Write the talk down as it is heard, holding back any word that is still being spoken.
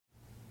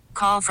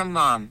call from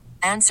mom.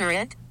 Answer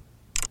it.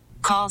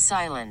 Call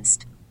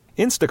silenced.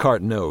 Instacart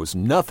knows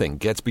nothing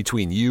gets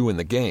between you and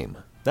the game.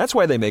 That's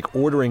why they make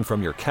ordering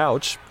from your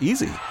couch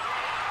easy.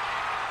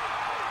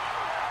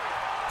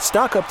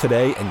 Stock up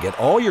today and get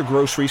all your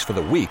groceries for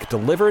the week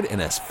delivered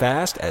in as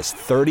fast as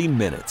 30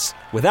 minutes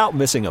without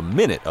missing a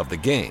minute of the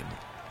game.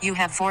 You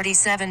have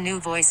 47 new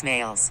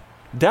voicemails.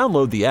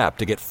 Download the app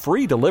to get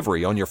free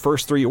delivery on your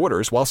first 3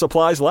 orders while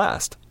supplies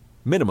last.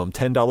 Minimum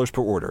 $10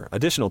 per order.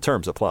 Additional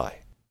terms apply.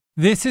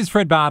 This is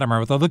Fred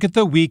Bottomer with a look at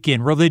the week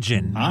in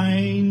religion.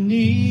 I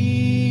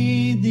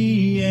need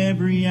thee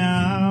every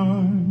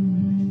hour,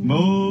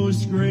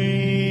 most gracious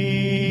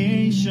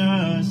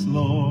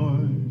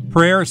Lord.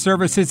 Prayer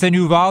services in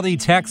Uvalde,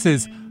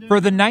 Texas, for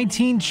the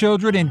 19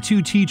 children and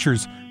 2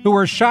 teachers who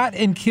were shot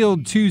and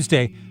killed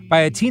Tuesday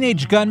by a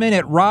teenage gunman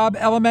at Robb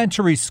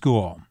Elementary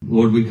School.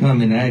 Lord, we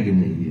come in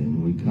agony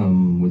and we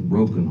come with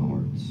broken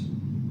hearts.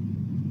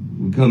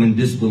 We come in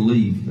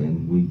disbelief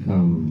and we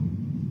come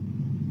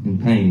in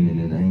pain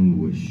and in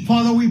anguish.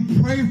 Father, we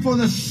pray for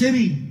the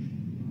city.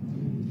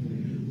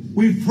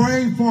 We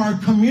pray for our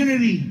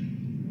community,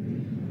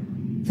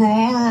 for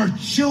all our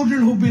children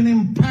who've been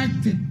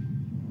impacted,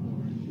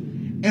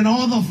 and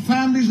all the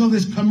families of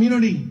this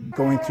community.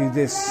 Going through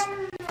this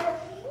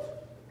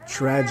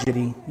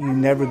tragedy, you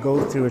never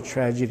go through a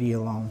tragedy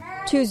alone.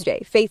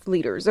 Tuesday, faith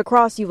leaders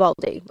across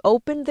Uvalde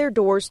opened their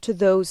doors to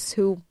those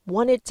who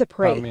wanted to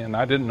pray.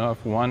 I didn't know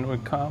if 1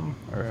 would come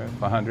or if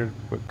 100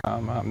 would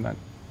come. I'm not,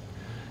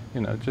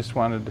 just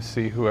wanted to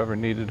see whoever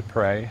needed to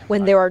pray.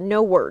 When there are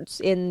no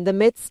words in the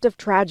midst of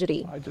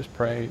tragedy, I just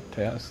pray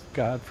to ask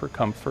God for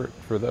comfort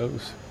for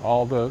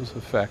all those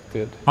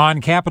affected. On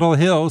Capitol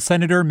Hill,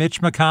 Senator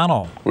Mitch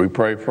McConnell. We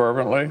pray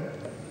fervently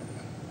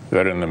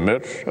that in the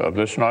midst of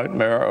this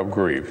nightmare of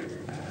grief,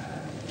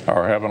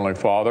 our Heavenly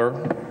Father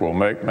will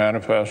make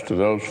manifest to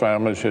those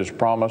families His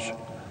promise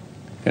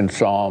in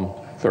Psalm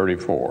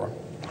 34,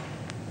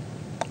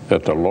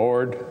 that the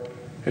Lord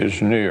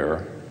is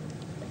near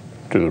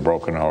to the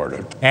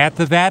brokenhearted. At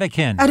the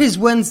Vatican. At his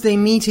Wednesday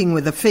meeting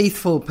with the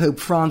faithful, Pope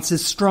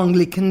Francis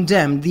strongly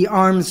condemned the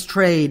arms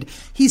trade.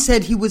 He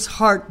said he was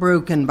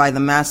heartbroken by the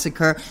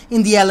massacre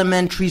in the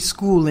elementary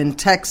school in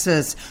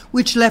Texas,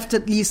 which left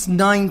at least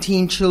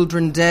 19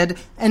 children dead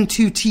and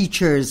 2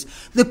 teachers.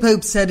 The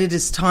Pope said it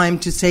is time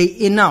to say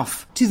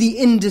enough to the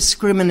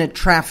indiscriminate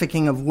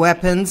trafficking of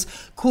weapons,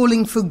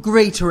 calling for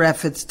greater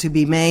efforts to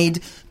be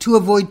made to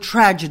avoid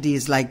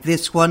tragedies like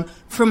this one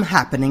from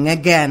happening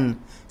again.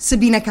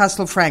 Sabina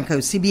Castelfranco,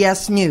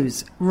 CBS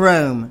News,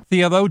 Rome.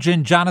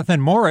 Theologian Jonathan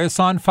Morris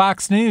on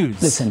Fox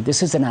News. Listen,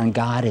 this isn't on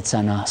God, it's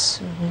on us.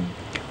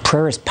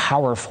 Prayer is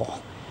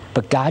powerful,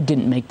 but God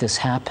didn't make this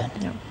happen.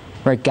 No.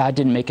 Right? God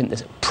didn't make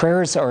this.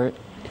 Prayers are,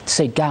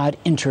 say, God,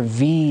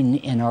 intervene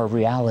in our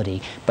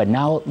reality, but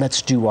now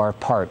let's do our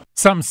part.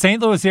 Some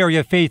St. Louis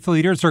area faith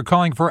leaders are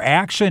calling for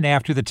action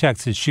after the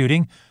Texas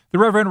shooting. The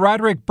Reverend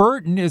Roderick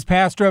Burton is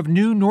pastor of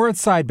New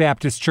Northside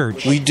Baptist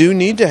Church. We do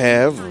need to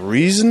have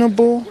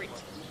reasonable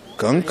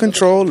gun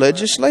control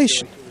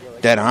legislation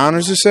that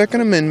honors the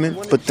Second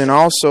Amendment, but then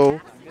also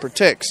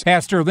protects.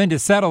 Pastor Linda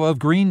Settle of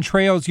Green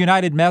Trails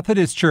United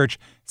Methodist Church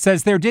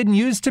says there didn't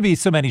used to be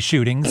so many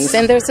shootings.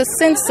 And there's a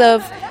sense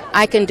of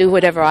I can do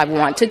whatever I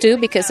want to do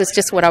because it's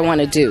just what I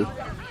want to do,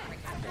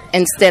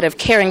 instead of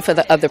caring for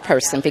the other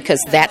person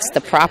because that's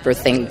the proper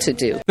thing to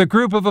do. The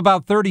group of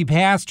about 30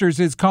 pastors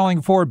is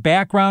calling for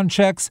background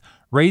checks,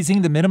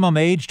 raising the minimum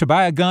age to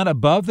buy a gun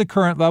above the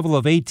current level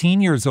of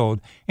 18 years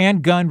old,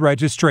 and gun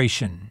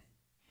registration.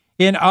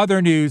 In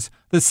other news,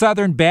 the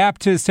Southern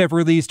Baptists have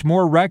released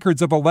more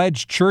records of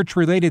alleged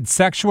church-related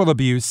sexual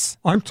abuse.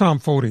 I'm Tom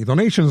Foti. The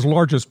nation's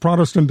largest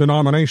Protestant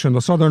denomination,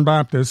 the Southern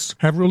Baptists,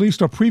 have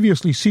released a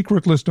previously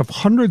secret list of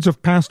hundreds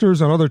of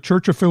pastors and other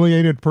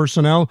church-affiliated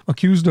personnel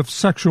accused of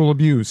sexual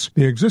abuse.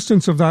 The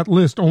existence of that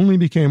list only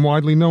became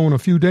widely known a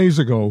few days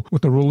ago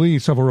with the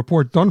release of a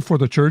report done for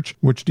the church,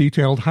 which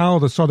detailed how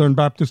the Southern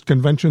Baptist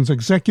Convention's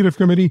Executive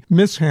Committee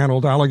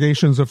mishandled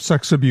allegations of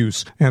sex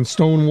abuse and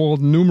stonewalled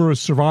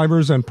numerous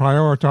survivors and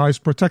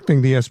prioritized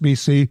protecting the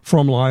SBC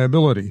from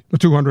liability. The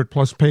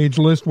 200-plus page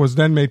list was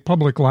then made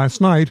public last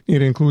night.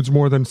 It includes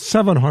more than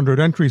 700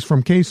 entries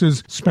from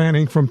cases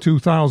spanning from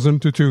 2000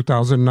 to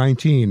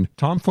 2019.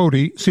 Tom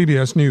Foti,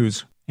 CBS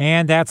News.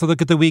 And that's a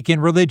look at the week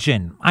in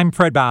religion. I'm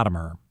Fred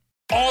Bottomer.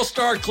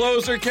 All-star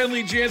closer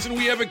Kenley Jansen,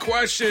 we have a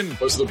question.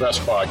 What's the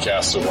best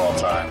podcast of all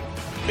time?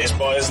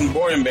 Baseball isn't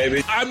boring,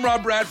 baby. I'm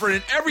Rob Bradford,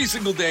 and every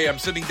single day I'm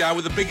sitting down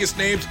with the biggest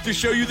names to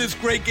show you this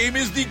great game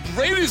is the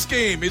greatest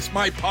game. It's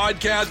my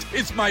podcast.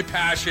 It's my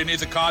passion.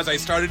 It's a cause I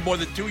started more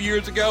than 2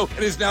 years ago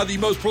and is now the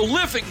most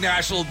prolific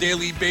national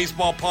daily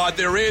baseball pod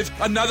there is.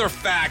 Another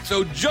fact,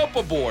 so jump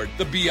aboard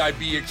the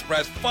BIB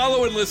Express.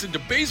 Follow and listen to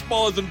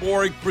Baseball Isn't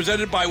Boring,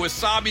 presented by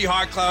Wasabi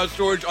Hot Cloud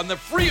Storage on the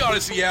free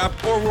Odyssey app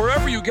or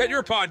wherever you get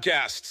your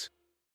podcasts.